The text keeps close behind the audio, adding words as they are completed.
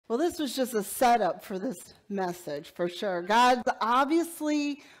Well, this was just a setup for this message, for sure. God's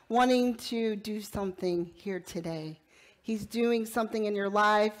obviously wanting to do something here today. He's doing something in your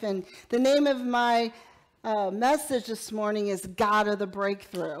life. And the name of my message this morning is God of the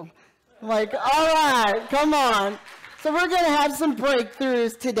Breakthrough. Like, all right, come on. So we're going to have some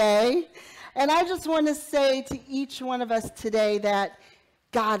breakthroughs today. And I just want to say to each one of us today that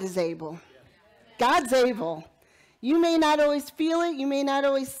God is able. God's able. You may not always feel it, you may not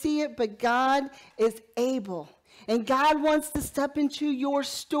always see it, but God is able. And God wants to step into your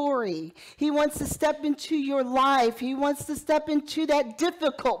story. He wants to step into your life. He wants to step into that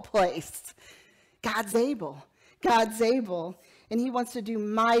difficult place. God's able. God's able. And he wants to do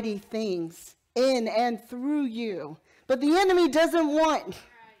mighty things in and through you. But the enemy doesn't want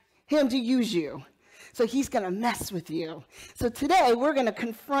him to use you. So he's going to mess with you. So today we're going to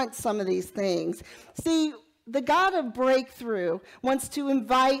confront some of these things. See, the God of breakthrough wants to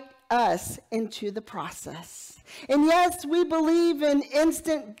invite us into the process. And yes, we believe in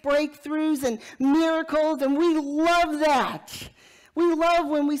instant breakthroughs and miracles, and we love that. We love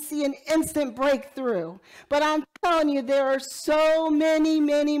when we see an instant breakthrough. But I'm telling you, there are so many,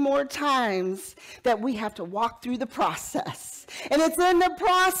 many more times that we have to walk through the process. And it's in the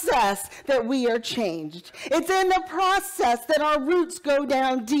process that we are changed. It's in the process that our roots go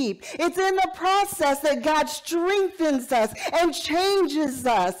down deep. It's in the process that God strengthens us and changes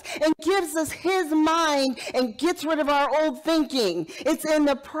us and gives us his mind and gets rid of our old thinking. It's in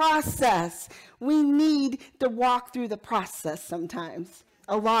the process. We need to walk through the process sometimes,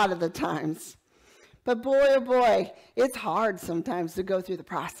 a lot of the times. But boy, oh boy, it's hard sometimes to go through the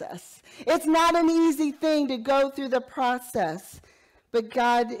process. It's not an easy thing to go through the process, but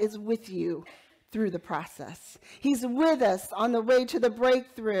God is with you through the process. He's with us on the way to the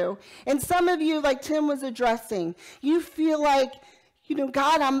breakthrough. And some of you, like Tim was addressing, you feel like, you know,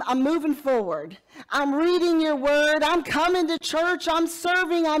 God, I'm moving forward. I'm reading your word. I'm coming to church. I'm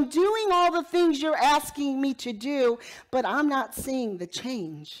serving. I'm doing all the things you're asking me to do, but I'm not seeing the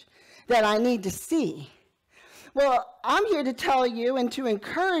change that I need to see. Well, I'm here to tell you and to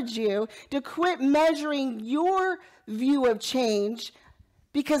encourage you to quit measuring your view of change,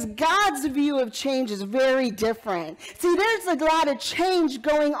 because God's view of change is very different. See, there's a lot of change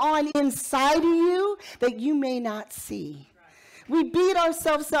going on inside of you that you may not see. We beat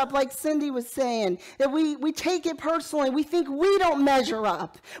ourselves up, like Cindy was saying, that we take it personally. We think we don't measure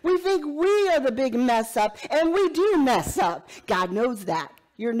up. We think we are the big mess up, and we do mess up. God knows that.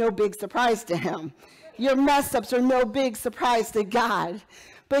 You're no big surprise to him. Your mess ups are no big surprise to God.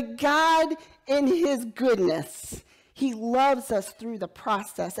 But God, in his goodness, he loves us through the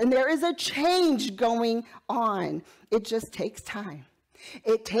process. And there is a change going on. It just takes time.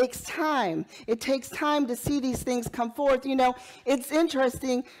 It takes time. It takes time to see these things come forth. You know, it's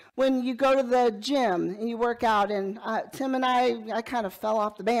interesting when you go to the gym and you work out, and Tim and I kind of fell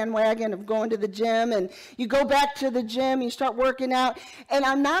off the bandwagon of going to the gym, and you go back to the gym, you start working out, and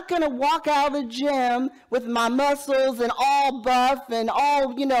I'm not going to walk out of the gym with my muscles and all buff and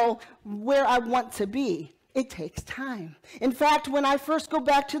all, you know, where I want to be. It takes time. In fact, when I first go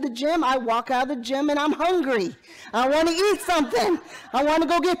back to the gym, I walk out of the gym and I'm hungry. I want to eat something. I want to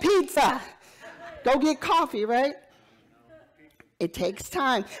go get pizza. Go get coffee, right? It takes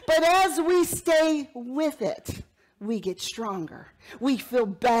time. But as we stay with it, we get stronger. We feel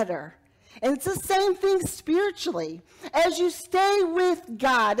better. And it's the same thing spiritually. As you stay with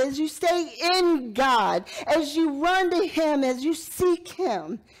God, as you stay in God, as you run to him, as you seek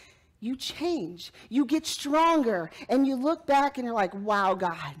him, you change, you get stronger, and you look back and you're like, wow,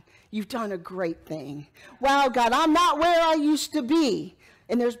 God, you've done a great thing. Wow, God, I'm not where I used to be.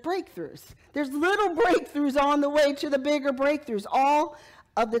 And there's breakthroughs. There's little breakthroughs on the way to the bigger breakthroughs all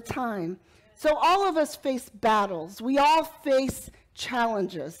of the time. So all of us face battles. We all face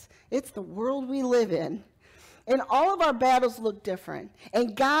challenges. It's the world we live in. And all of our battles look different.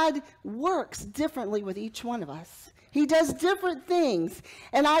 And God works differently with each one of us. He does different things.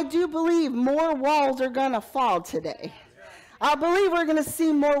 And I do believe more walls are going to fall today. I believe we're going to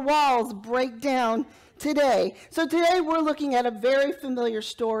see more walls break down today. So today we're looking at a very familiar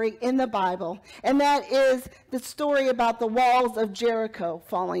story in the Bible. And that is the story about the walls of Jericho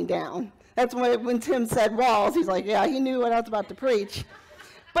falling down. That's when Tim said walls, he's like, yeah, he knew what I was about to preach.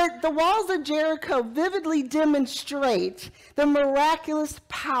 But the walls of Jericho vividly demonstrate the miraculous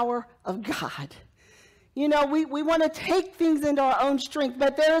power of God. You know, we want to take things into our own strength,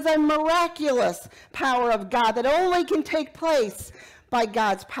 but there is a miraculous power of God that only can take place by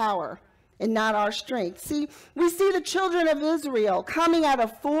God's power and not our strength. See, we see the children of Israel coming out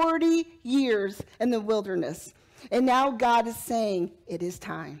of 40 years in the wilderness. And now God is saying, it is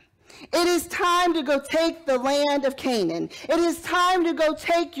time. It is time to go take the land of Canaan. It is time to go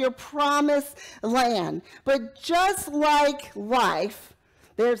take your promised land. But just like life,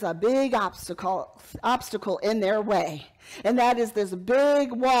 there's a big obstacle in their way. And that is this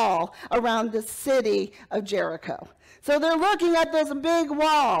big wall around the city of Jericho. So they're looking at this big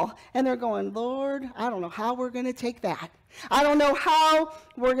wall and they're going, Lord, I don't know how we're going to take that. I don't know how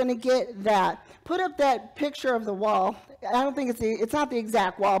we're going to get that. Put up that picture of the wall. I don't think it's not the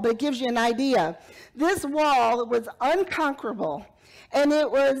exact wall, but it gives you an idea. This wall was unconquerable, and it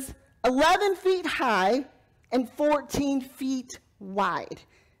was 11 feet high and 14 feet wide.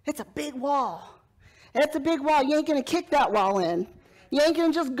 It's a big wall. It's a big wall. You ain't going to kick that wall in. You ain't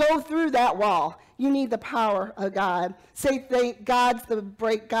going to just go through that wall. You need the power of God. Say, God's the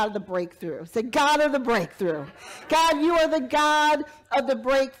God of the breakthrough. Say, God of the breakthrough. God, you are the God of the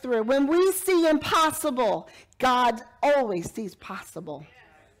breakthrough. When we see impossible, God always sees possible.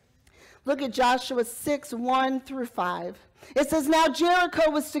 Look at Joshua 6, 1 through 5. It says, now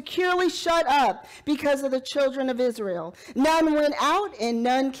Jericho was securely shut up because of the children of Israel. None went out and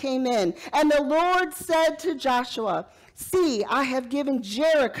none came in. And the Lord said to Joshua, see, I have given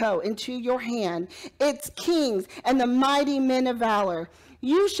Jericho into your hand, its kings and the mighty men of valor.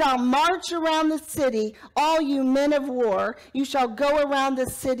 You shall march around the city, all you men of war. You shall go around the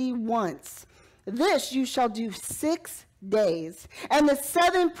city once. This you shall do 6 days. And the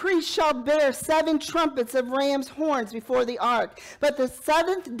 7 priests shall bear 7 trumpets of ram's horns before the ark. But the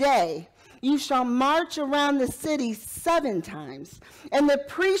 7th day you shall march around the city 7 times. And the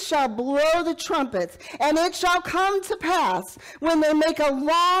priests shall blow the trumpets. And it shall come to pass, when they make a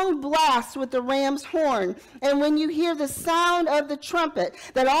long blast with the ram's horn, and when you hear the sound of the trumpet,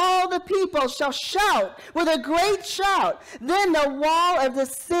 that all the people shall shout with a great shout. Then the wall of the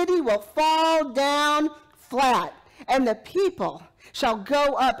city will fall down flat, and the people shall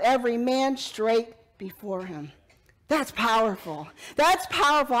go up every man straight before him. That's powerful. That's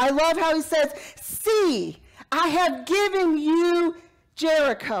powerful. I love how he says, see, I have given you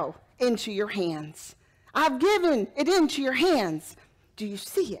Jericho into your hands. I've given it into your hands. Do you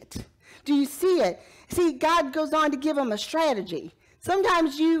see it? Do you see it? See, God goes on to give them a strategy.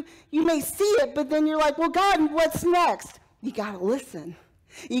 Sometimes you may see it, but then you're like, well, God, what's next? You got to listen.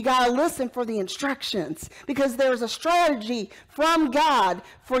 You got to listen for the instructions, because there's a strategy from God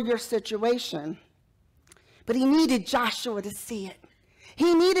for your situation. But he needed Joshua to see it.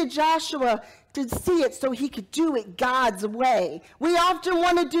 He needed Joshua to see it so he could do it God's way. We often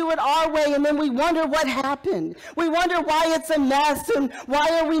want to do it our way, and then we wonder what happened. We wonder why it's a mess, and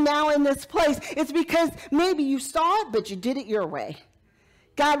why are we now in this place? It's because maybe you saw it, but you did it your way.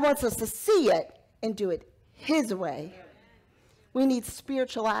 God wants us to see it and do it his way. We need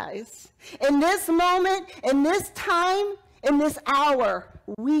spiritual eyes. In this moment, in this time, in this hour,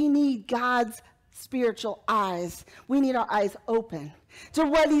 we need God's spiritual eyes. We need our eyes open to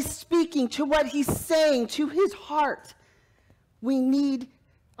what he's speaking, to what he's saying, to his heart. We need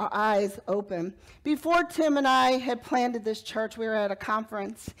our eyes open. Before Tim and I had planted this church, we were at a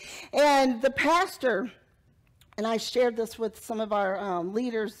conference, and the pastor, and I shared this with some of our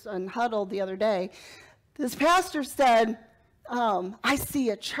leaders in Huddle the other day, this pastor said, I see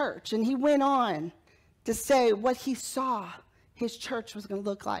a church. And he went on to say what he saw his church was going to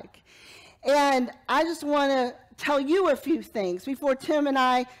look like. And I just want to tell you a few things. Before Tim and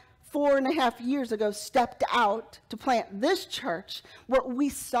I, 4.5 years ago, stepped out to plant this church, what we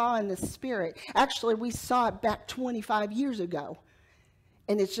saw in the spirit, actually we saw it back 25 years ago.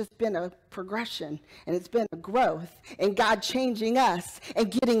 And it's just been a progression, and it's been a growth, and God changing us and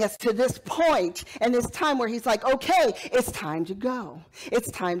getting us to this point and this time where he's like, okay, it's time to go.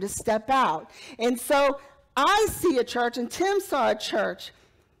 It's time to step out. And so I see a church, and Tim saw a church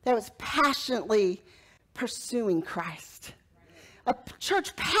that was passionately pursuing Christ. A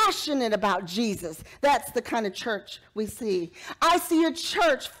church passionate about Jesus. That's the kind of church we see. I see a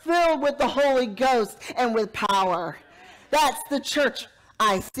church filled with the Holy Ghost and with power. That's the church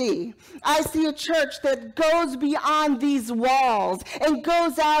I see. I see a church that goes beyond these walls and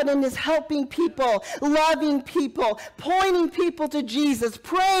goes out and is helping people, loving people, pointing people to Jesus,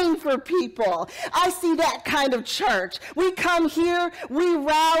 praying for people. I see that kind of church. We come here, we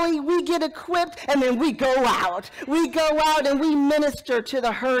rally, we get equipped, and then we go out. We go out and we minister to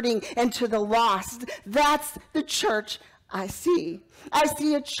the hurting and to the lost. That's the church I see. I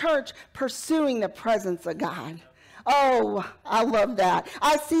see a church pursuing the presence of God. Oh, I love that.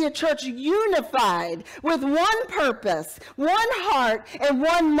 I see a church unified with one purpose, one heart, and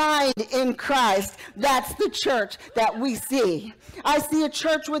one mind in Christ. That's the church that we see. I see a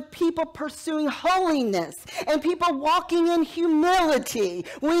church with people pursuing holiness and people walking in humility.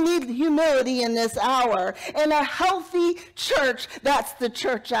 We need humility in this hour. And a healthy church, that's the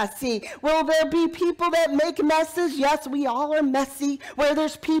church I see. Will there be people that make messes? Yes, we all are messy. Where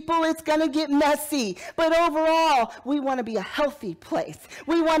there's people, it's going to get messy. But overall, we want to be a healthy place.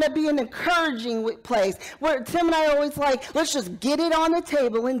 We want to be an encouraging place where Tim and I are always like, let's just get it on the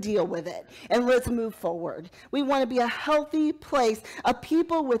table and deal with it. And let's move forward. We want to be a healthy place, a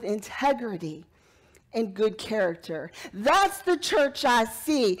people with integrity and good character. That's the church I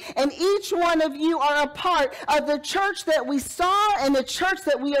see. And each one of you are a part of the church that we saw and the church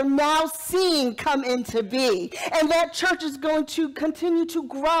that we are now seeing come into be. And that church is going to continue to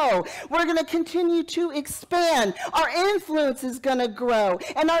grow. We're going to continue to expand. Our influence is going to grow.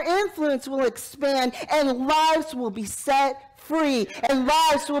 And our influence will expand. And lives will be set free, and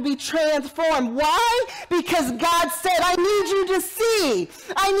lives will be transformed. Why? Because God said, I need you to see.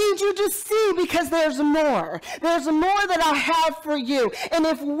 I need you to see because there's more. There's more that I have for you. And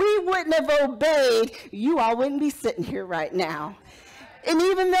if we wouldn't have obeyed, you all wouldn't be sitting here right now. And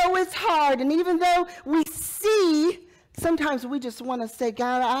even though it's hard, and even though we see, sometimes we just want to say,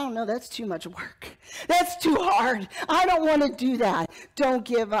 God, I don't know, that's too much work. That's too hard. I don't want to do that. Don't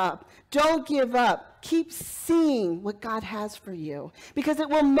give up. Don't give up. Keep seeing what God has for you because it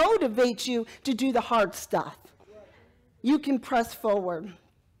will motivate you to do the hard stuff. You can press forward.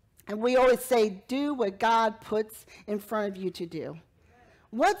 And we always say, do what God puts in front of you to do.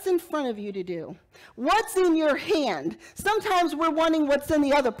 What's in front of you to do? What's in your hand? Sometimes we're wanting what's in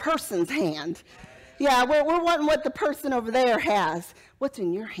the other person's hand. Yeah, we're wanting what the person over there has. What's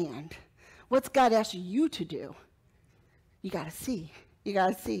in your hand? What's God asked you to do? You got to see. You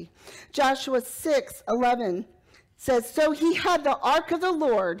got to see. Joshua 6:11 says, so he had the ark of the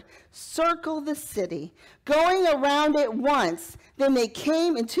Lord circle the city, going around it once. Then they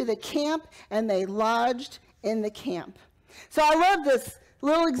came into the camp and they lodged in the camp. So I love this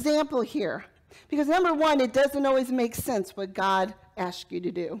little example here because number one, it doesn't always make sense what God asked you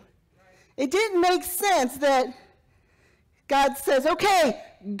to do. It didn't make sense that God says, okay,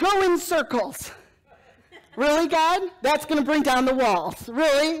 go in circles. Really, God? That's going to bring down the walls.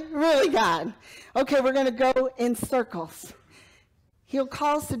 Really? Really, God? Okay, we're going to go in circles. He'll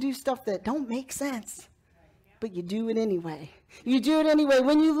call us to do stuff that don't make sense, but you do it anyway. You do it anyway.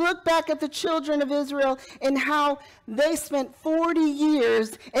 When you look back at the children of Israel and how they spent 40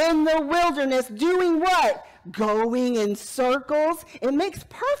 years in the wilderness doing what? Going in circles. It makes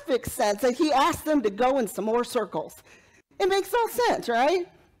perfect sense that he asked them to go in some more circles. It makes all sense, right?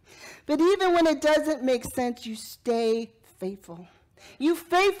 But even when it doesn't make sense, you stay faithful. You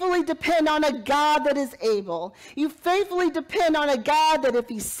faithfully depend on a God that is able. You faithfully depend on a God that if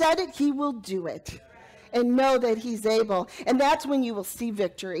he said it, he will do it. And know that he's able. And that's when you will see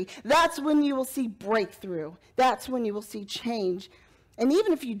victory. That's when you will see breakthrough. That's when you will see change. And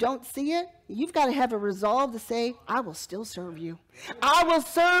even if you don't see it, you've got to have a resolve to say, I will still serve you. I will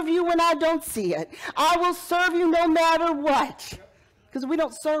serve you when I don't see it. I will serve you no matter what. Because we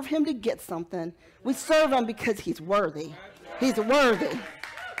don't serve him to get something. We serve him because he's worthy. He's worthy.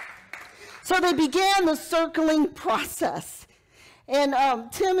 So they began the circling process. And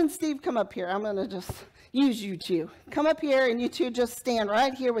Tim and Steve, come up here. I'm going to just use you two. Come up here, and you two just stand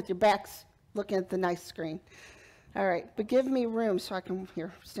right here with your backs looking at the nice screen. All right, but give me room so I can,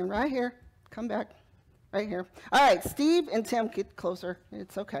 here, stand right here. Come back. Right here. All right, Steve and Tim, get closer.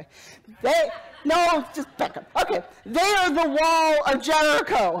 It's okay. No, just back up. Okay. They are the wall of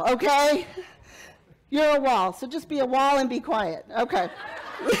Jericho, okay? You're a wall, so just be a wall and be quiet. Okay.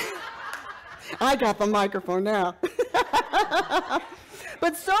 I got the microphone now.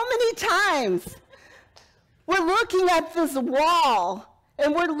 But so many times, we're looking at this wall,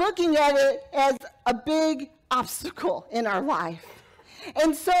 and we're looking at it as a big obstacle in our life.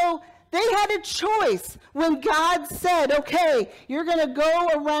 And so they had a choice when God said, okay, you're going to go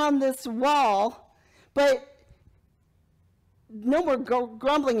around this wall, but no more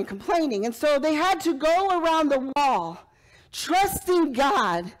grumbling and complaining. And so they had to go around the wall, trusting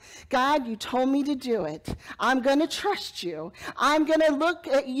God. God, you told me to do it. I'm going to trust you. I'm going to look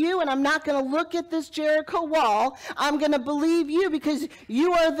at you, and I'm not going to look at this Jericho wall. I'm going to believe you because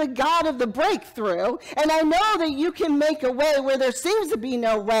you are the God of the breakthrough. And I know that you can make a way where there seems to be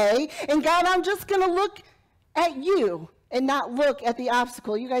no way. And God, I'm just going to look at you and not look at the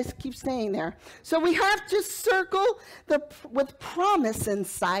obstacle. You guys keep staying there. So we have to circle with promise in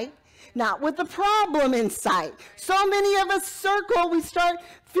sight not with the problem in sight. So many of us circle, we start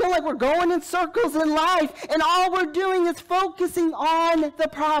feel like we're going in circles in life, and all we're doing is focusing on the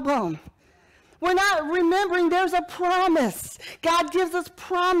problem. We're not remembering there's a promise. God gives us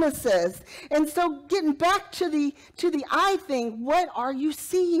promises. And so getting back to the I thing, what are you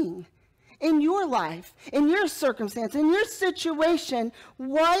seeing in your life, in your circumstance, in your situation?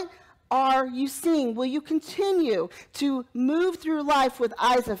 What are you seeing? Will you continue to move through life with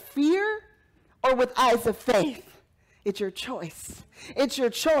eyes of fear or with eyes of faith? It's your choice. It's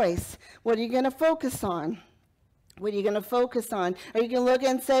your choice. What are you going to focus on? What are you going to focus on? Are you going to look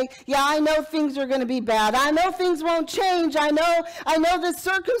and say, yeah, I know things are going to be bad. I know things won't change. I know this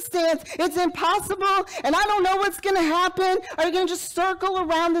circumstance, it's impossible, and I don't know what's going to happen. Are you going to just circle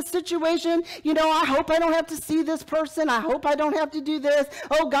around the situation? You know, I hope I don't have to see this person. I hope I don't have to do this.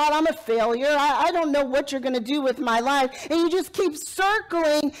 Oh, God, I'm a failure. I don't know what you're going to do with my life. And you just keep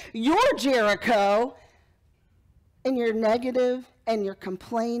circling your Jericho, and you're negative, and you're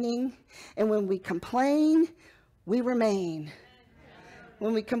complaining. And when we complain, we remain.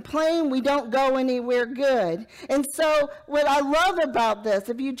 When we complain, we don't go anywhere good. And so what I love about this,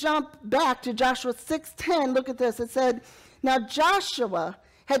 if you jump back to Joshua 6:10, look at this. It said, now Joshua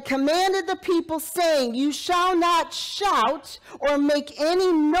had commanded the people, saying, you shall not shout or make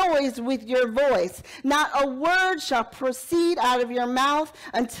any noise with your voice. Not a word shall proceed out of your mouth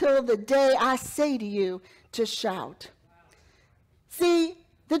until the day I say to you to shout. See,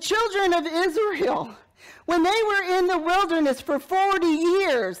 the children of Israel, when they were in the wilderness for 40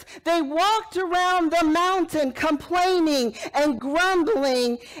 years, they walked around the mountain complaining and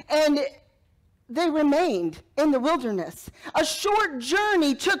grumbling, and they remained in the wilderness. A short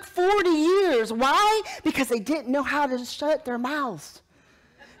journey took 40 years. Why? Because they didn't know how to shut their mouths.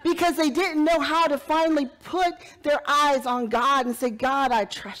 Because they didn't know how to finally put their eyes on God and say, God, I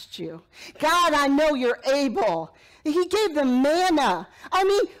trust you. God, I know you're able. He gave them manna. I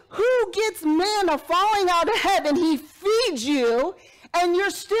mean, who gets manna falling out of heaven? He feeds you, and you're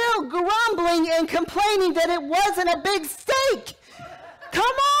still grumbling and complaining that it wasn't a big steak. Come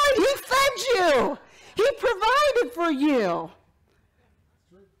on, he fed you. He provided for you.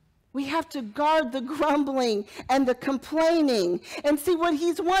 We have to guard the grumbling and the complaining. And see, what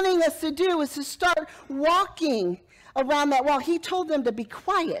he's wanting us to do is to start walking around that wall. He told them to be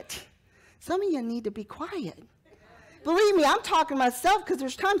quiet. Some of you need to be quiet. Believe me, I'm talking to myself because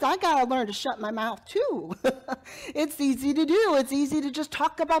there's times I got to learn to shut my mouth too. It's easy to do. It's easy to just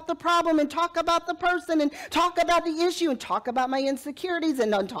talk about the problem and talk about the person and talk about the issue and talk about my insecurities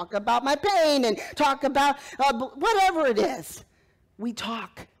and then talk about my pain and talk about whatever it is. We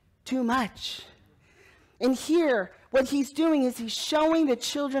talk too much. And here, what he's doing is he's showing the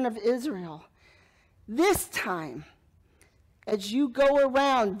children of Israel, this time, as you go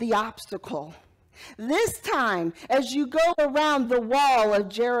around the obstacle, this time, as you go around the wall of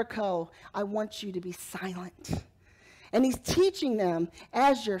Jericho, I want you to be silent. And he's teaching them,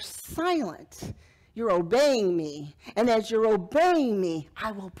 as you're silent, you're obeying me. And as you're obeying me,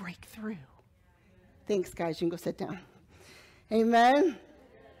 I will break through. Thanks, guys. You can go sit down. Amen.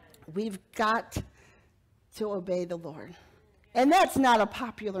 We've got to obey the Lord. And that's not a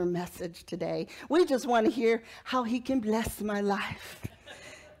popular message today. We just want to hear how he can bless my life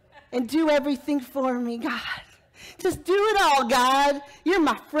and do everything for me, God. Just do it all, God. You're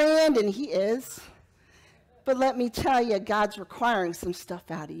my friend, and he is. But let me tell you, God's requiring some stuff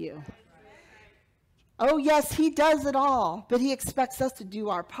out of you. Oh, yes, he does it all, but he expects us to do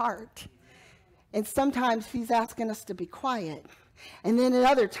our part. And sometimes he's asking us to be quiet. And then at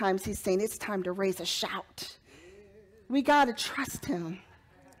other times, he's saying it's time to raise a shout. We got to trust him.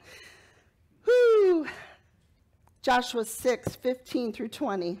 Whew. Joshua 6:15 through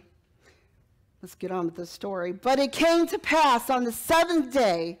 20. Let's get on with the story. But it came to pass on the seventh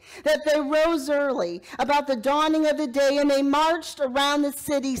day that they rose early about the dawning of the day, and they marched around the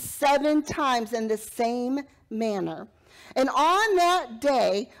city 7 times in the same manner. And on that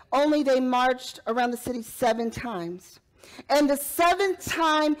day, only they marched around the city 7 times. And the 7th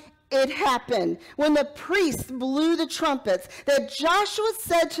time it happened, when the priests blew the trumpets, that Joshua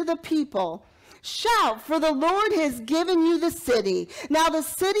said to the people, shout, for the Lord has given you the city. Now the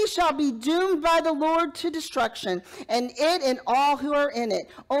city shall be doomed by the Lord to destruction, and it and all who are in it.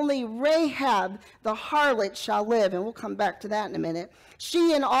 Only Rahab the harlot shall live. And we'll come back to that in a minute.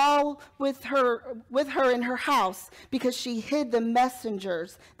 She and all with her in her house, because she hid the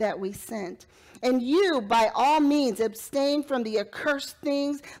messengers that we sent. And you, by all means, abstain from the accursed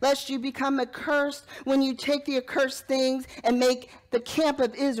things, lest you become accursed when you take the accursed things and make the camp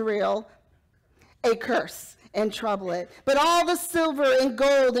of Israel a curse. and trouble it. But all the silver and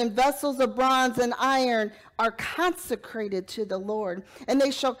gold and vessels of bronze and iron are consecrated to the Lord, and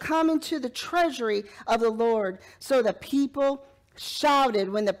they shall come into the treasury of the Lord. So the people shouted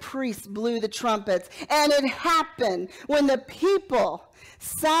when the priests blew the trumpets. And it happened when the people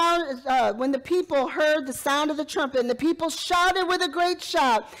heard the sound of the trumpet, and the people shouted with a great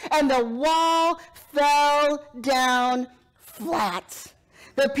shout, and the wall fell down flat.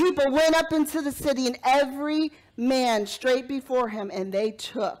 The people went up into the city, and every man straight before him, and they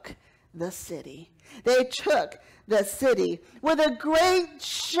took the city. They took the city with a great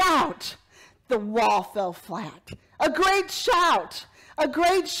shout. The wall fell flat. A great shout. A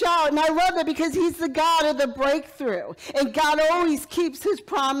great shout. And I love that because he's the God of the breakthrough. And God always keeps his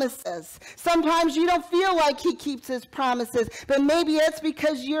promises. Sometimes you don't feel like he keeps his promises, but maybe it's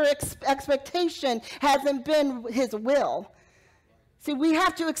because your expectation hasn't been his will. See, we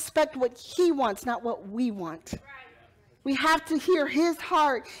have to expect what he wants, not what we want. We have to hear his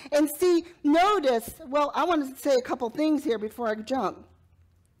heart. And see, notice, well, I want to say a couple things here before I jump.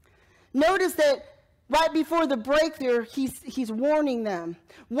 Notice that right before the breakthrough, he's warning them.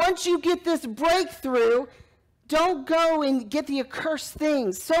 Once you get this breakthrough, don't go and get the accursed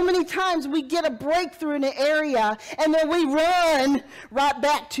things. So many times we get a breakthrough in an area, and then we run right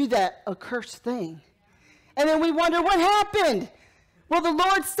back to that accursed thing. And then we wonder, what happened? Well, the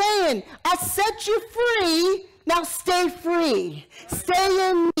Lord's saying, I set you free. Now stay free.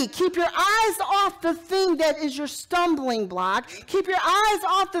 Stay in me. Keep your eyes off the thing that is your stumbling block. Keep your eyes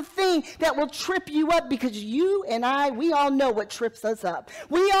off the thing that will trip you up, because you and I, we all know what trips us up.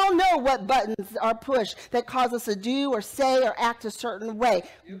 We all know what buttons are pushed that cause us to do or say or act a certain way.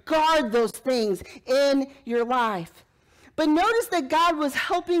 Guard those things in your life. But notice that God was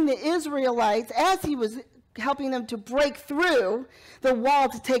helping the Israelites as he was helping them to break through the wall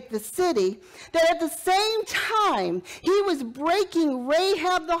to take the city, that at the same time, he was breaking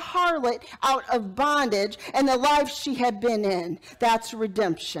Rahab the harlot out of bondage and the life she had been in. That's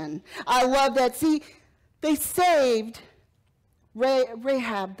redemption. I love that. See, they saved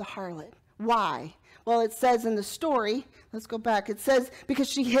Rahab the harlot. Why? Well, it says in the story, let's go back, it says because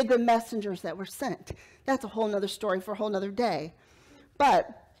she hid the messengers that were sent. That's a whole nother story for a whole nother day.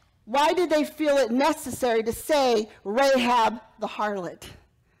 But why did they feel it necessary to say Rahab the harlot?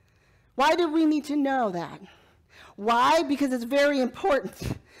 Why do we need to know that? Why? Because it's very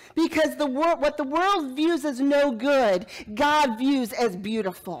important. Because what the world views as no good, God views as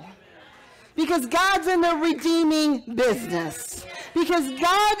beautiful. Because God's in the redeeming business. Because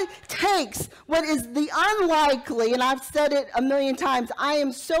God takes what is the unlikely, and I've said it a million times, I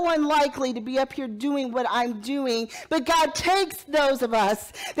am so unlikely to be up here doing what I'm doing, but God takes those of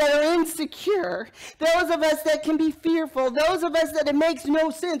us that are insecure, those of us that can be fearful, those of us that it makes no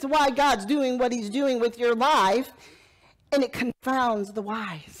sense why God's doing what he's doing with your life, and it confounds the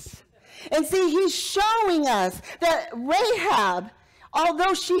wise. And see, he's showing us that Rahab,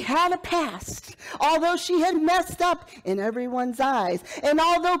 although she had a past, although she had messed up in everyone's eyes, and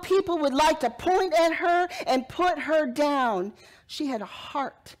although people would like to point at her and put her down, she had a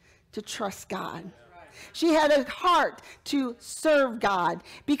heart to trust God. She had a heart to serve God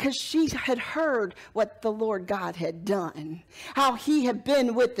because she had heard what the Lord God had done, how he had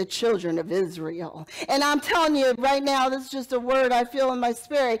been with the children of Israel. And I'm telling you right now, this is just a word I feel in my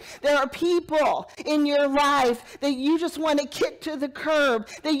spirit. There are people in your life that you just want to kick to the curb,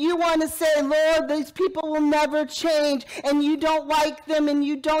 that you want to say, Lord, these people will never change, and you don't like them, and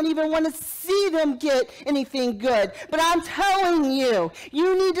you don't even want to see them get anything good. But I'm telling you,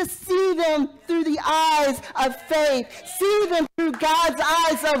 you need to see them through the eyes of faith. See them through God's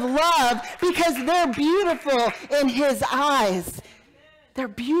eyes of love, because they're beautiful in his eyes. They're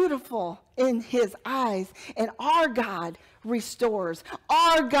beautiful in his eyes. And our God restores.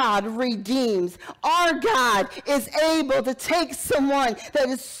 Our God redeems. Our God is able to take someone that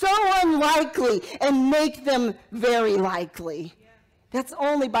is so unlikely and make them very likely. That's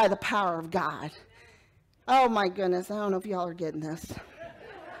only by the power of God. Oh my goodness, I don't know if y'all are getting this.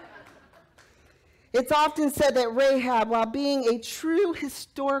 It's often said that Rahab, while being a true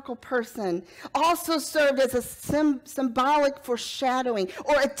historical person, also served as a symbolic foreshadowing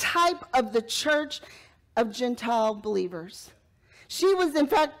or a type of the church of Gentile believers. She was, in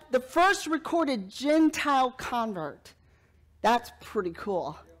fact, the first recorded Gentile convert. That's pretty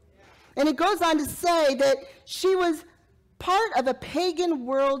cool. And it goes on to say that she was part of a pagan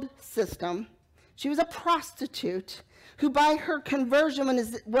world system. She was a prostitute who by her conversion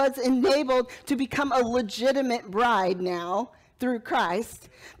was enabled to become a legitimate bride now through Christ.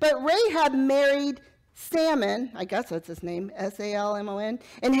 But Rahab married Salmon, I guess that's his name, S-A-L-M-O-N,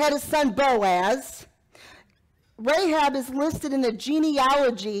 and had a son Boaz. Rahab is listed in the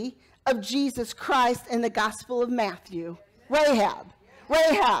genealogy of Jesus Christ in the Gospel of Matthew. Rahab.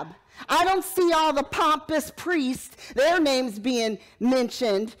 I don't see all the pompous priests, their names being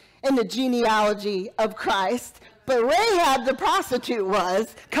mentioned in the genealogy of Christ, but Rahab the prostitute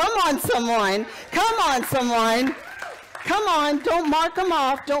was. Come on, someone. Come on, don't mark them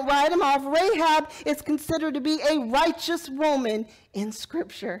off. Don't write them off. Rahab is considered to be a righteous woman in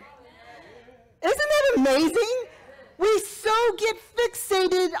Scripture. Isn't that amazing? We so get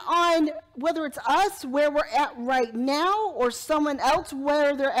fixated on whether it's us, where we're at right now, or someone else,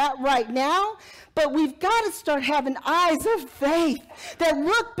 where they're at right now. But we've got to start having eyes of faith that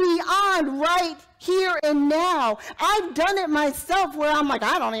look beyond right here and now. I've done it myself where I'm like,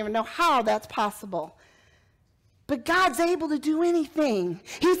 I don't even know how that's possible. But God's able to do anything.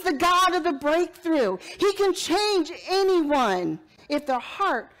 He's the God of the breakthrough. He can change anyone if their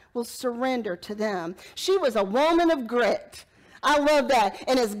heart will surrender to them. She was a woman of grit. I love that.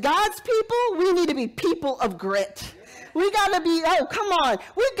 And as God's people, we need to be people of grit. We got to be, oh, come on.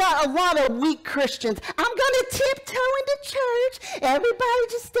 We've got a lot of weak Christians. I'm going to tiptoe into church. Everybody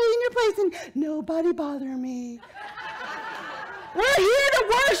just stay in your place and nobody bother me. We're here to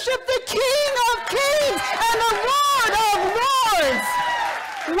worship the King of Kings and the Lord of Lords.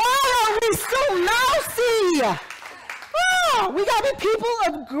 Why are we so mousy? Oh, we got to be people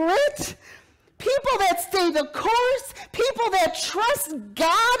of grit, people that stay the course, people that trust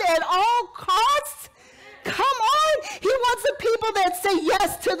God at all costs. Come on. He wants the people that say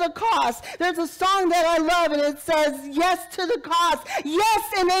yes to the cost. There's a song that I love, and it says, yes to the cost. Yes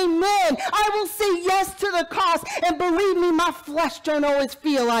and amen. I will say yes to the cost. And believe me, my flesh don't always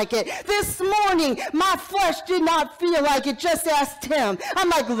feel like it. This morning, my flesh did not feel like it. Just asked him. I'm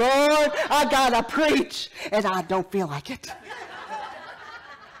like, Lord, I got to preach, and I don't feel like it.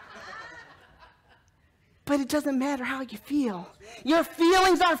 But it doesn't matter how you feel. Your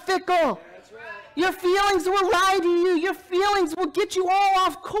feelings are fickle. Your feelings will lie to you. Your feelings will get you all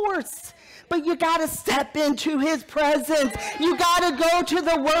off course. But you got to step into his presence. You got to go to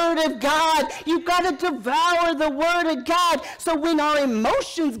the Word of God. You got to devour the Word of God. So when our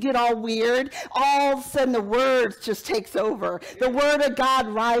emotions get all weird, all of a sudden the Word just takes over. The Word of God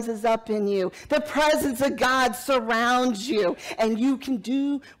rises up in you. The presence of God surrounds you. And you can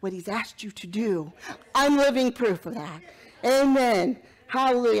do what he's asked you to do. I'm living proof of that. Amen.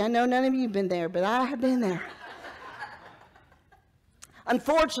 Hallelujah. I know none of you have been there, but I have been there.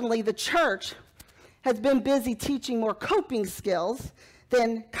 Unfortunately, the church has been busy teaching more coping skills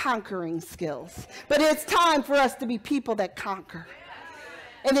than conquering skills. But it's time for us to be people that conquer.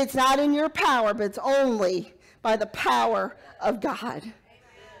 And it's not in your power, but it's only by the power of God.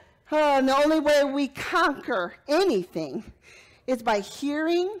 And the only way we conquer anything is by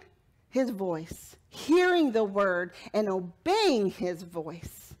hearing his voice. Hearing the word and obeying his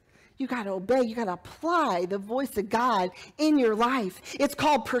voice. You got to obey. You got to apply the voice of God in your life. It's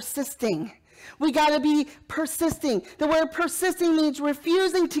called persisting. We got to be persisting. The word persisting means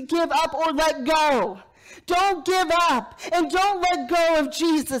refusing to give up or let go. Don't give up, and don't let go of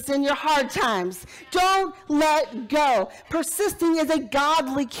Jesus in your hard times. Don't let go. Persisting is a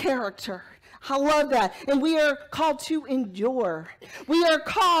godly character. I love that. And we are called to endure. We are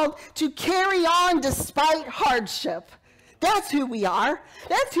called to carry on despite hardship. That's who we are.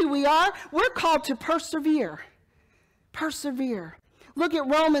 That's who we are. We're called to persevere. Persevere. Look at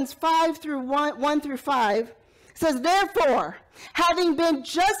Romans 1 through 5. It says, therefore, having been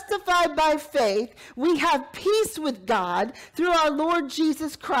justified by faith, we have peace with God through our Lord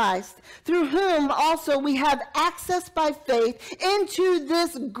Jesus Christ, through whom also we have access by faith into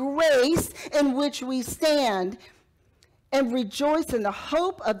this grace in which we stand, and rejoice in the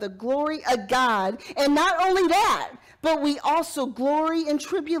hope of the glory of God. And not only that, but we also glory in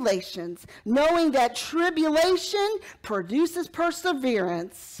tribulations, knowing that tribulation produces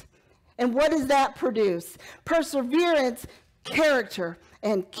perseverance. And what does that produce? Perseverance, character,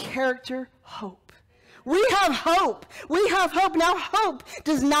 and character, hope. We have hope. We have hope. Now, hope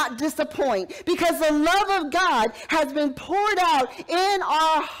does not disappoint because the love of God has been poured out in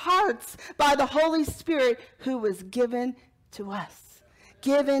our hearts by the Holy Spirit who was given to us.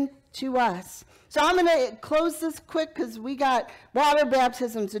 Given to us. So I'm going to close this quick because we got water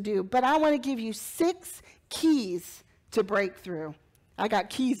baptism to do. But I want to give you 6 keys to breakthrough. I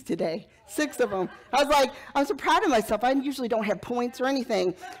got keys today, 6 of them. I was like, I'm so proud of myself. I usually don't have points or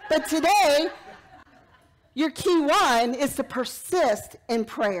anything. But today, your key 1 is to persist in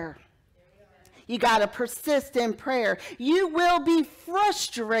prayer. You got to persist in prayer. You will be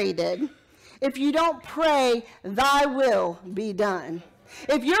frustrated if you don't pray, thy will be done.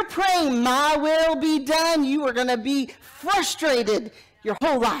 If you're praying, my will be done, you are going to be frustrated your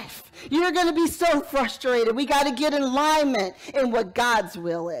whole life. You're going to be so frustrated. We got to get in alignment in what God's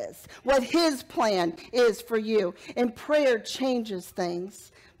will is, what his plan is for you. And prayer changes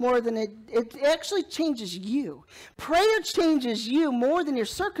things more than it actually changes you. Prayer changes you more than your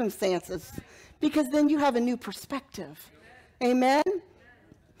circumstances, because then you have a new perspective. Amen?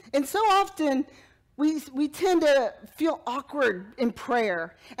 And so often we tend to feel awkward in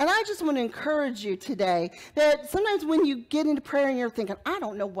prayer. And I just want to encourage you today that sometimes when you get into prayer and you're thinking, I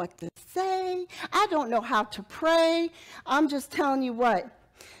don't know what to say, I don't know how to pray, I'm just telling you what,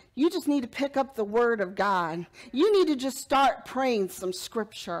 you just need to pick up the word of God. You need to just start praying some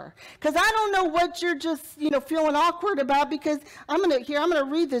scripture. Because I don't know what you're just, feeling awkward about, because I'm going to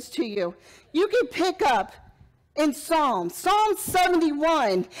read this to you. You can pick up in Psalm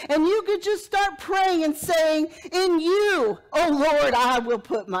 71, and you could just start praying and saying, in you, O Lord, I will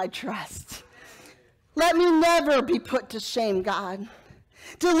put my trust. Let me never be put to shame, God.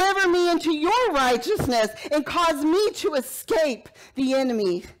 Deliver me into your righteousness and cause me to escape the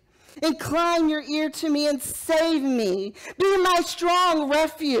enemy. Incline your ear to me and save me. Be my strong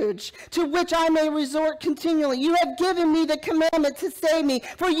refuge to which I may resort continually. You have given me the commandment to save me,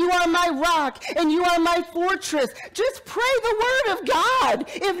 for you are my rock and you are my fortress. Just pray the word of God,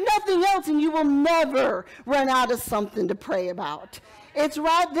 if nothing else, and you will never run out of something to pray about. It's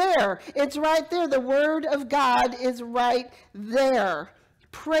right there. It's right there. The word of God is right there.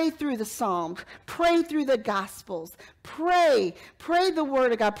 Pray through the Psalms. Pray through the Gospels. Pray the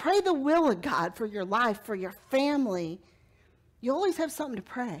Word of God. Pray the will of God for your life, for your family. You always have something to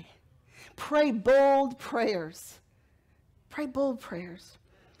pray. Pray bold prayers. Pray bold prayers.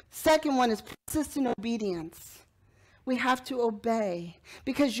 Second one is persistent obedience. We have to obey,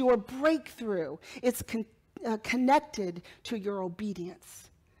 because your breakthrough is connected to your obedience.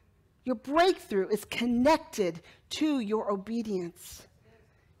 Your breakthrough is connected to your obedience.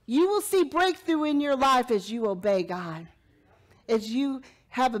 You will see breakthrough in your life as you obey God. As you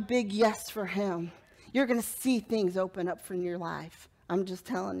have a big yes for him, you're going to see things open up in your life. I'm just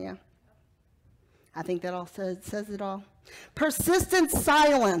telling you. I think that all says it all. Persistent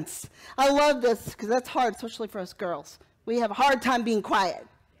silence. I love this, because that's hard, especially for us girls. We have a hard time being quiet.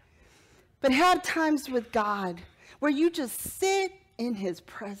 But have times with God where you just sit in his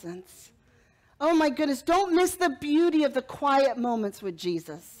presence. Oh my goodness, don't miss the beauty of the quiet moments with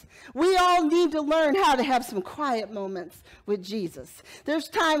Jesus. We all need to learn how to have some quiet moments with Jesus. There's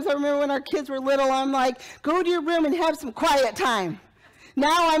times, I remember when our kids were little, I'm like, go to your room and have some quiet time.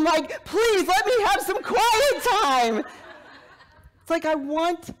 Now I'm like, please let me have some quiet time. It's like I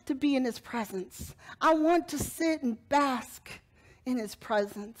want to be in his presence. I want to sit and bask in his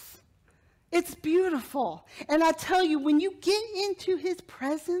presence. It's beautiful. And I tell you, when you get into his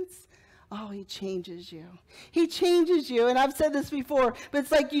presence, oh, he changes you. He changes you. And I've said this before, but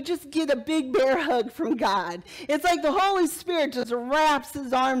it's like you just get a big bear hug from God. It's like the Holy Spirit just wraps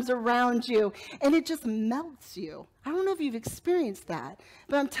his arms around you, and it just melts you. I don't know if you've experienced that,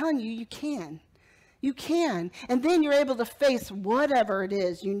 but I'm telling you, you can. You can. And then you're able to face whatever it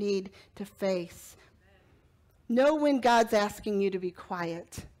is you need to face. Know when God's asking you to be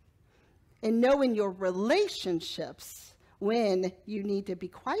quiet. And know in your relationships when you need to be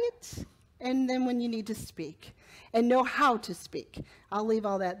quiet, and then when you need to speak, and know how to speak. I'll leave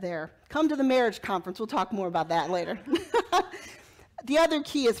all that there. Come to the marriage conference. We'll talk more about that later. The other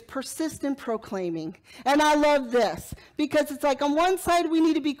key is persistent proclaiming. And I love this, because it's like on one side we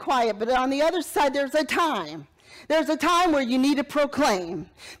need to be quiet, but on the other side there's a time. There's a time where you need to proclaim.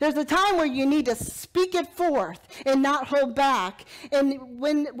 There's a time where you need to speak it forth and not hold back. And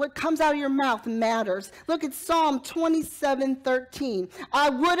when what comes out of your mouth matters. Look at Psalm 27:13. I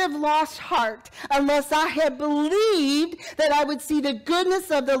would have lost heart unless I had believed that I would see the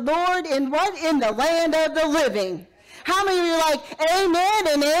goodness of the Lord in what? In the land of the living. How many of you are like, amen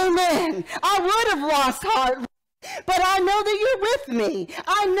and amen? I would have lost heart, but I know that you're with me.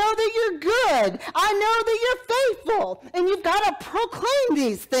 I know that you're good. I know that you're faithful. And you've got to proclaim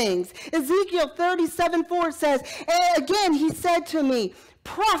these things. Ezekiel 37:4 says, and again, he said to me,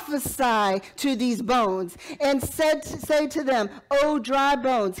 prophesy to these bones and say to them, O dry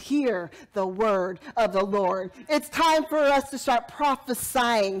bones, hear the word of the Lord. It's time for us to start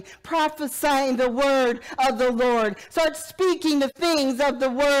prophesying the word of the Lord. Start speaking the things of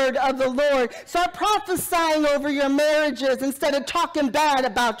the word of the Lord. Start prophesying over your marriages instead of talking bad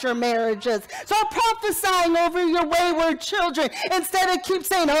about your marriages. Start prophesying over your wayward children instead of keep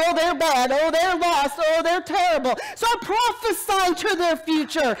saying, oh, they're bad, oh, they're lost, oh, they're terrible. Start prophesying to their future.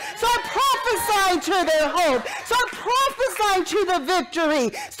 future. Start prophesying to their hope. Start prophesying to the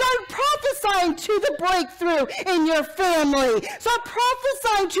victory. Start prophesying to the breakthrough in your family. Start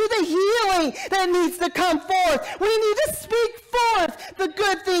prophesying to the healing that needs to come forth. We need to speak forth the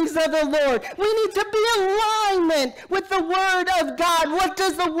good things of the Lord. We need to be in alignment with the Word of God. What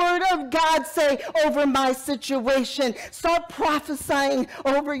does the Word of God say over my situation? Start prophesying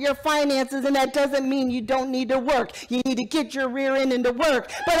over your finances, and that doesn't mean you don't need to work. You need to get your rear end into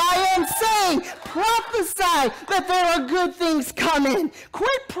work. But I am saying, prophesy that there are good things coming.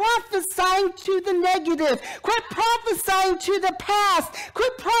 Quit prophesying to the negative. Quit prophesying to the past.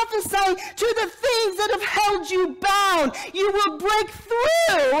 Quit prophesying to the things that have held you bound. You will break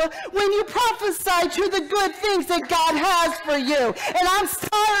through when you prophesy to the good things that God has for you. And I'm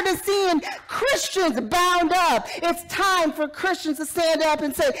tired of seeing Christians bound up. It's time for Christians to stand up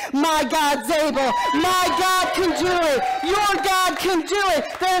and say, my God's able. My God can do it. Your God can do it.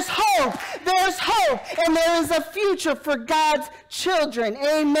 There's hope. There's hope. And there is a future for God's children.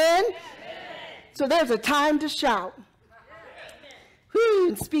 Amen? So there's a time to shout.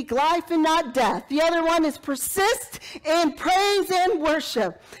 And speak life and not death. The other one is persist in praise and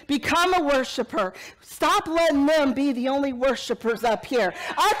worship. Become a worshiper. Stop letting them be the only worshipers up here.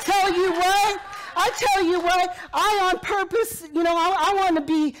 I tell you what, I on purpose, I want to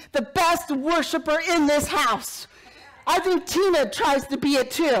be the best worshiper in this house. I think Tina tries to be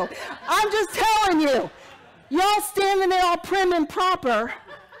it too. I'm just telling you, y'all standing there all prim and proper.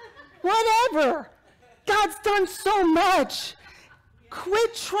 Whatever. God's done so much.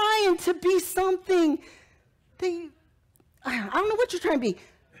 Quit trying to be something that I don't know what you're trying to be.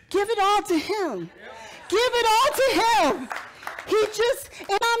 Give it all to him. Give it all to him.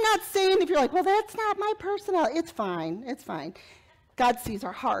 And I'm not saying if you're like, well, that's not my personality. It's fine. It's fine. God sees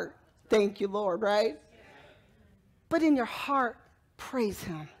our heart. Thank you, Lord, right? But in your heart, praise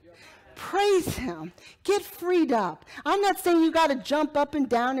him. Praise him. Get freed up. I'm not saying you got to jump up and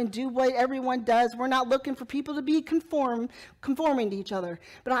down and do what everyone does. We're not looking for people to be conforming to each other.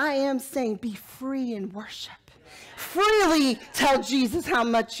 But I am saying be free in worship. Freely tell Jesus how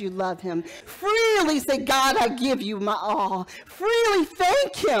much you love him. Freely say, God, I give you my all. Freely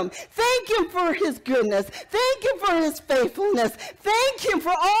thank him. Thank him for his goodness. Thank him for his faithfulness. Thank him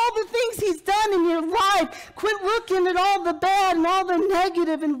for all the things he's done in your life. Quit looking at all the bad and all the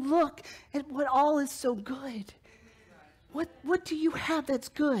negative and look at what all is so good. What do you have that's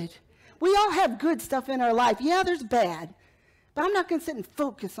good? We all have good stuff in our life. Yeah, there's bad. But I'm not going to sit and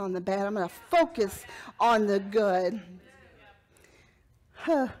focus on the bad. I'm going to focus on the good.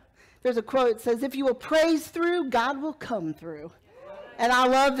 There's a quote that says, if you will praise through, God will come through. And I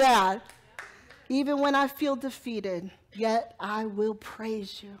love that. Even when I feel defeated, yet I will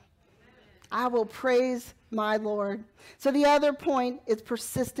praise you. I will praise my Lord. So the other point is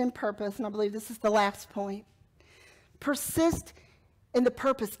persistent purpose. And I believe this is the last point. Persist in the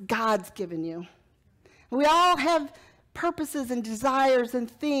purpose God's given you. We all have purposes and desires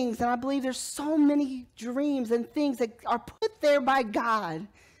and things, and I believe there's so many dreams and things that are put there by God,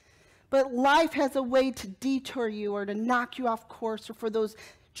 but life has a way to detour you or to knock you off course or for those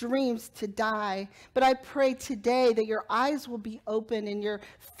dreams to die. But I pray today that your eyes will be open and your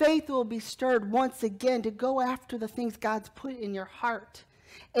faith will be stirred once again to go after the things God's put in your heart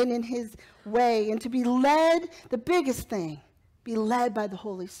and in his way, and to be led, the biggest thing, be led by the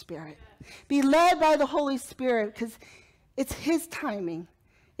Holy Spirit. Be led by the Holy Spirit, because it's his timing.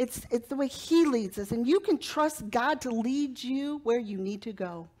 It's the way he leads us. And you can trust God to lead you where you need to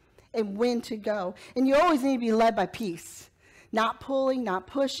go and when to go. And you always need to be led by peace. Not pulling, not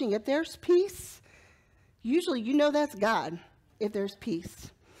pushing. If there's peace, usually you know that's God, if there's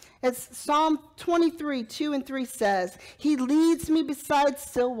peace. As Psalm 23, 2 and 3 says, he leads me beside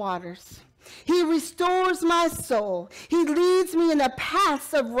still waters. He restores my soul. He leads me in the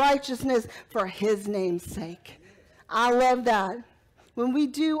paths of righteousness for his name's sake. I love that. When we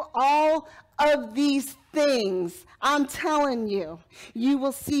do all of these things, I'm telling you, you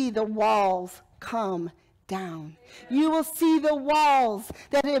will see the walls come down. You will see the walls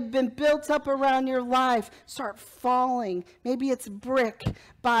that have been built up around your life start falling. Maybe it's brick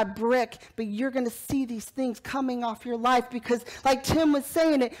by brick, but you're going to see these things coming off your life because, like Tim was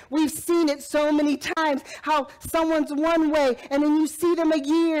saying it, we've seen it so many times, how someone's one way, and then you see them a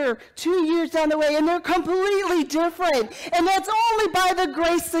year, 2 years down the way, and they're completely different. And that's only by the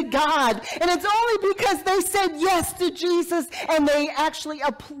grace of God. And it's only because they said yes to Jesus and they actually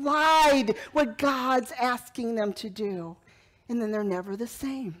applied what God's asking them to do. And then they're never the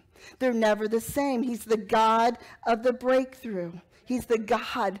same. They're never the same. He's the God of the breakthrough. He's the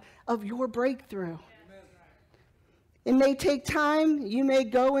God of your breakthrough. It may take time. You may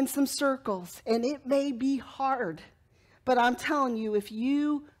go in some circles, and it may be hard. But I'm telling you, if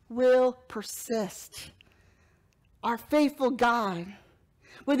you will persist, our faithful God,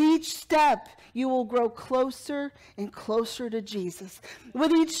 with each step, you will grow closer and closer to Jesus.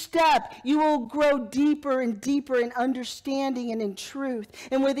 With each step, you will grow deeper and deeper in understanding and in truth.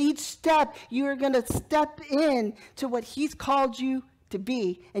 And with each step, you are going to step in to what he's called you to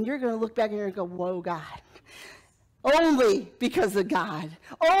be. And you're going to look back and you're going to go, whoa, God. Only because of God.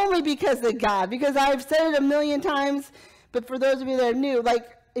 Only because of God. Because I've said it a million times, but for those of you that are new,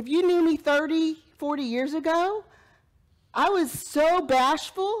 like, if you knew me 30, 40 years ago, I was so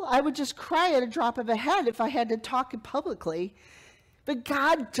bashful, I would just cry at a drop of a hat if I had to talk publicly. But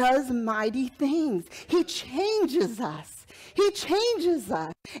God does mighty things. He changes us. He changes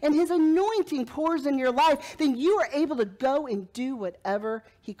us. And his anointing pours in your life. Then you are able to go and do whatever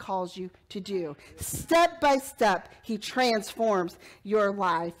he calls you to do. Step by step, he transforms your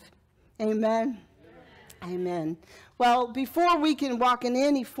life. Amen. Amen. Well, before we can walk in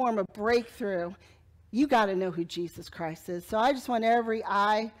any form of breakthrough, you got to know who Jesus Christ is. So I just want every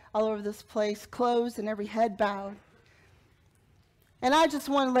eye all over this place closed and every head bowed. And I just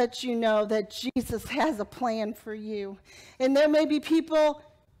want to let you know that Jesus has a plan for you. And there may be people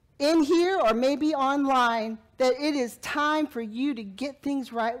in here or maybe online that it is time for you to get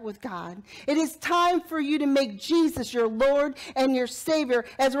things right with God. It is time for you to make Jesus your Lord and your Savior.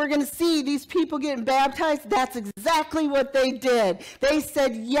 As we're going to see these people getting baptized, that's exactly what they did. They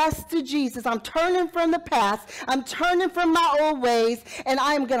said yes to Jesus. I'm turning from the past. I'm turning from my old ways, and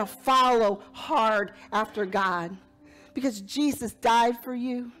I'm going to follow hard after God. Because Jesus died for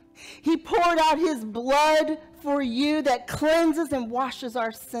you. He poured out his blood for you that cleanses and washes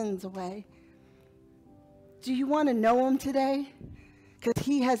our sins away. Do you want to know him today? Because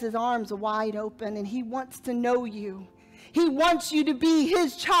he has his arms wide open and he wants to know you. He wants you to be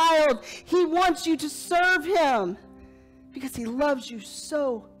his child. He wants you to serve him because he loves you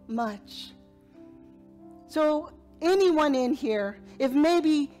so much. So anyone in here, if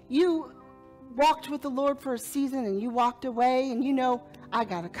maybe you walked with the Lord for a season and you walked away and you know, I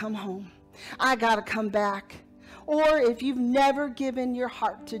got to come home. I got to come back. Or if you've never given your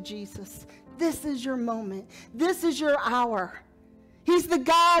heart to Jesus, this is your moment. This is your hour. He's the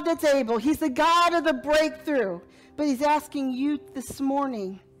God that's able. He's the God of the breakthrough. But he's asking you this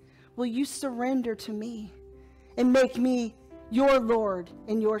morning, will you surrender to me and make me your Lord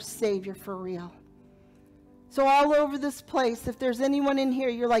and your Savior for real? So all over this place, if there's anyone in here,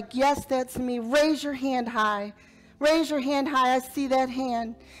 you're like, yes, that's me. Raise your hand high. Raise your hand high. I see that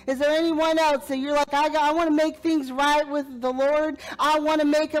hand. Is there anyone else that you're like, I want to make things right with the Lord. I want to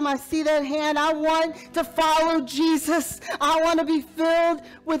make him. I see that hand. I want to follow Jesus. I want to be filled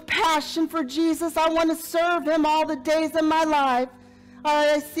with passion for Jesus. I want to serve him all the days of my life. All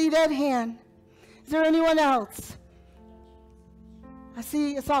right, I see that hand. Is there anyone else? I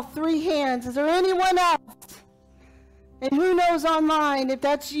saw 3 hands. Is there anyone else? And who knows online, if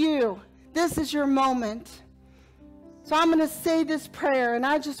that's you, this is your moment. So I'm going to say this prayer, and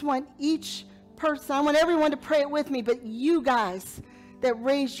I just want each person, I want everyone to pray it with me, but you guys that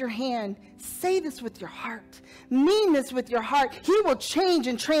raised your hand, say this with your heart. Mean this with your heart. He will change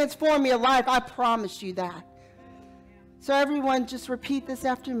and transform your life. I promise you that. So everyone just repeat this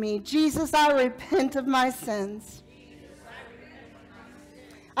after me. Jesus, I repent of my sins.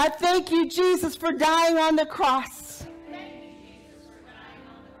 I thank you, Jesus, for dying on the cross.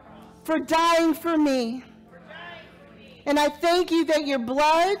 For dying for me. And I thank you that your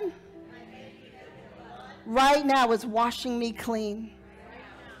blood right now is washing me clean.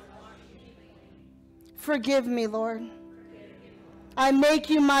 Forgive me, Lord. I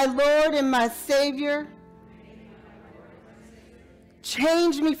make you my Lord and my Savior.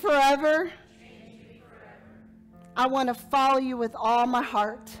 Change me forever. I want to follow you with all my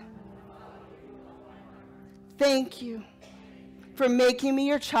heart. Thank you for making me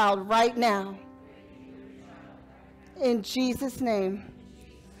your child right now. In Jesus' name.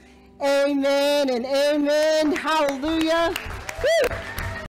 Amen and amen. Hallelujah. Woo.